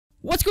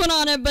What's going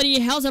on, everybody?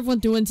 How's everyone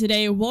doing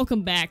today?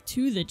 Welcome back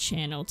to the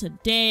channel.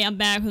 Today I'm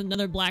back with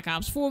another Black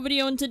Ops 4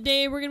 video, and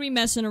today we're gonna be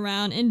messing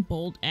around in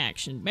Bolt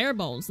Action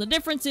Barebones. The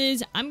difference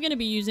is I'm gonna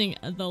be using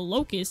the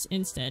Locus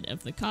instead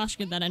of the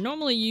Koshka that I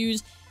normally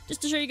use.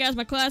 Just to show you guys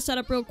my class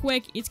setup real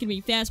quick, it's gonna be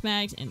fast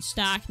mags and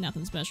stock,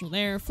 nothing special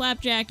there.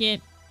 Flap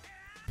jacket,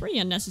 pretty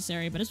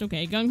unnecessary, but it's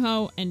okay. Gung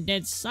ho and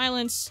dead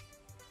silence.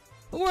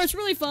 But where it's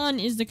really fun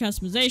is the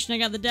customization. I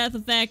got the death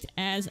effect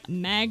as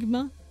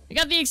magma. I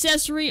got the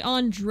accessory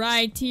on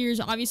dry tears,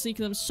 obviously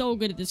because I'm so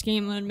good at this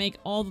game, I'm going to make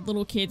all the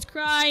little kids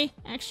cry.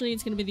 Actually,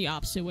 it's going to be the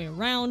opposite way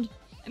around.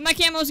 And my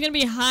camo is going to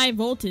be high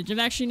voltage. I've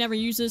actually never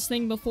used this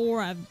thing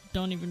before. I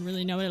don't even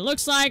really know what it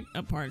looks like,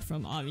 apart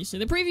from obviously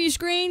the preview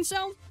screen,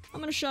 so I'm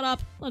going to shut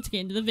up. Let's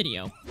get into the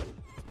video.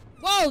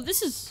 Whoa,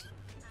 this is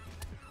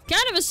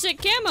kind of a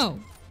sick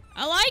camo.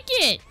 I like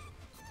it.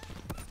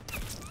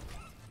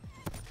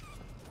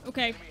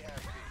 Okay,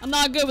 I'm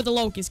not good with the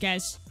Locus,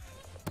 guys.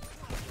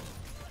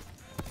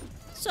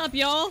 What's up,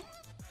 y'all?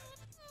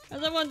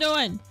 How's everyone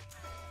doing?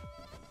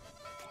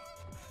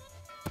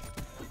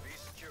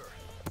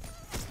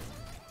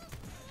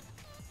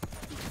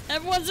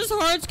 Everyone's just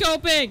hard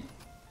scoping.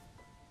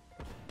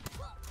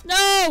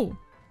 No!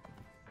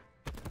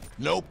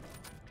 Nope.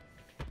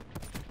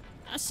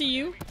 I see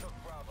you.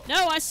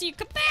 No, I see you.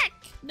 Come back!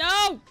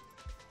 No!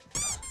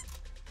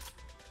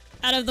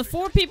 Out of the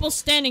 4 people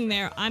standing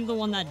there, I'm the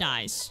one that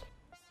dies.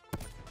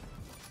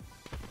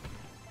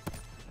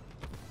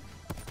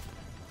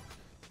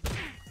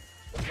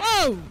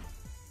 Whoa!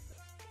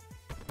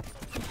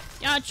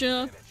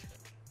 Gotcha.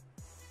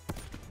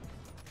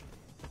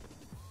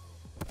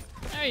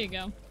 There you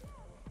go.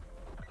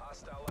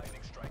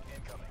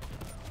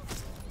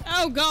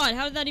 Oh god,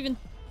 how did that even...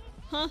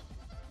 Huh?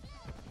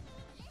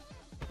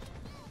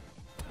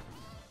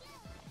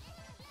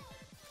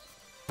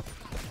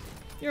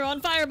 You're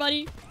on fire,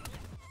 buddy.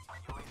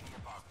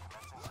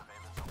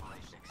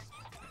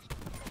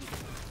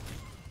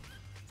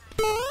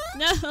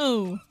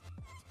 No!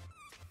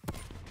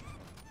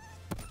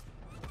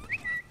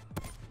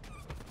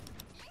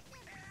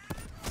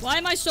 Why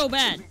am I so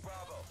bad?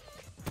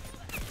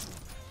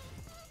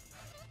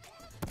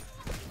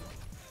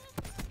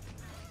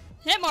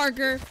 Hit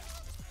marker?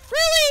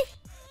 Really?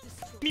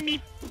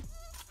 Me.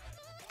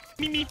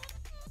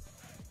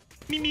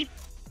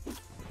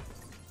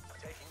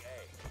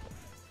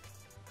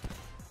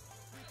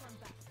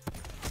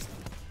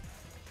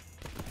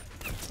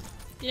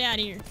 Get out of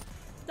here.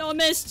 No, I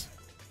missed.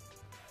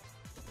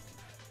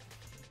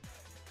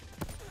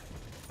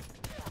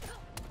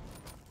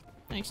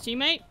 Thanks,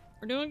 teammate.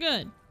 We're doing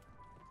good.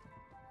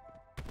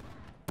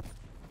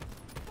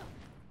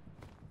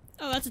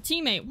 Oh, that's a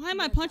teammate. Why am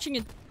I punching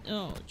it?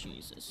 Oh,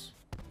 Jesus.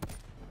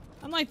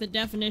 I'm like the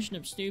definition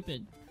of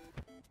stupid.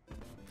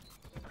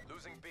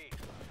 Losing B.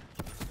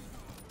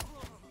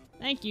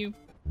 Thank you.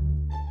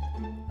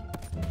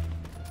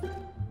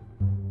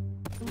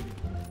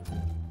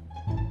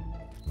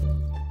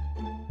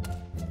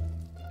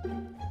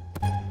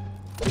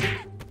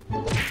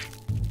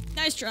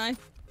 Nice try.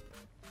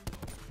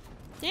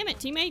 Damn it,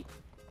 teammate.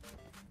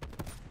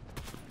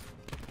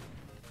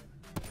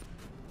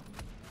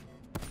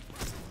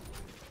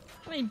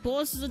 How many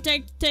bullets does it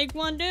take to take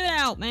one dude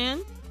out,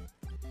 man?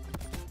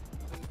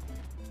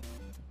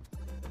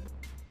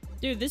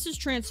 Dude, this is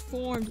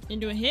transformed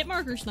into a hit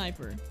marker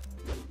sniper.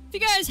 If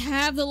you guys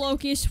have the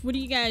Locus, what do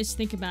you guys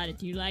think about it?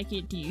 Do you like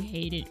it? Do you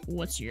hate it?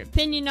 What's your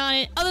opinion on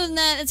it? Other than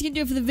that, that's gonna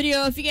do it for the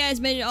video. If you guys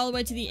made it all the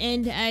way to the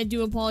end, I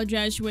do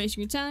apologize for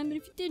wasting your time. But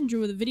if you did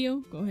enjoy the video,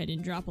 go ahead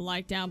and drop a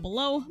like down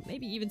below.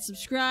 Maybe even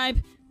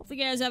subscribe. Hopefully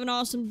you guys have an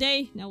awesome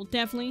day. And I will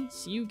definitely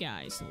see you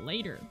guys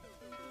later.